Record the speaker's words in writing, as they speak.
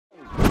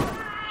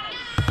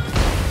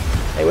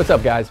what's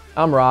up, guys?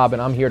 I'm Rob,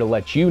 and I'm here to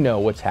let you know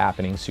what's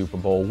happening Super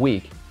Bowl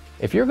week.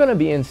 If you're going to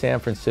be in San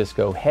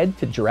Francisco, head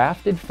to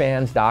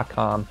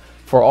draftedfans.com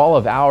for all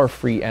of our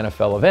free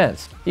NFL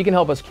events. You can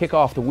help us kick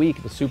off the week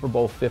at the Super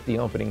Bowl 50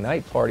 opening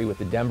night party with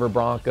the Denver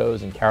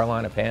Broncos and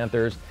Carolina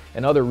Panthers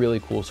and other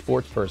really cool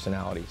sports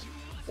personalities.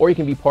 Or you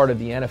can be part of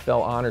the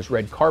NFL Honors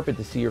Red Carpet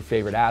to see your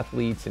favorite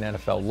athletes and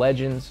NFL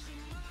legends.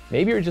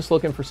 Maybe you're just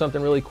looking for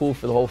something really cool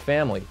for the whole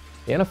family.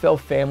 The NFL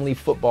Family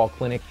Football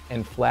Clinic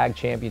and Flag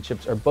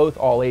Championships are both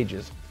all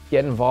ages.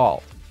 Get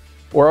involved.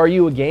 Or are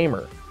you a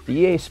gamer? The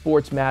EA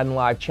Sports Madden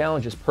Live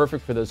Challenge is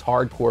perfect for those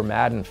hardcore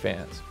Madden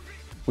fans.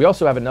 We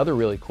also have another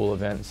really cool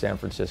event in San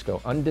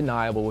Francisco,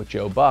 Undeniable with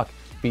Joe Buck,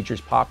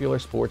 features popular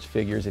sports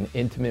figures and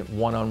intimate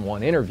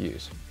one-on-one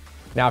interviews.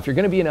 Now, if you're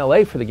going to be in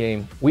LA for the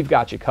game, we've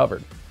got you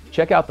covered.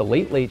 Check out the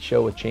Late Late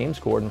Show with James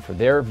Corden for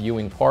their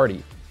viewing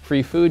party.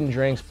 Free food and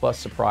drinks plus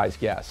surprise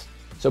guests.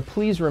 So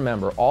please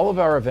remember, all of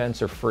our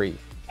events are free.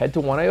 Head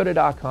to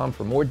oneiota.com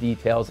for more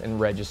details and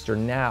register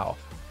now.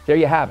 There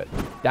you have it.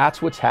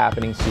 That's what's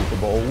happening Super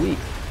Bowl week.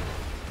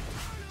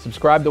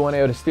 Subscribe to One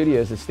Iota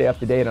Studios to stay up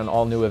to date on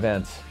all new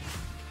events.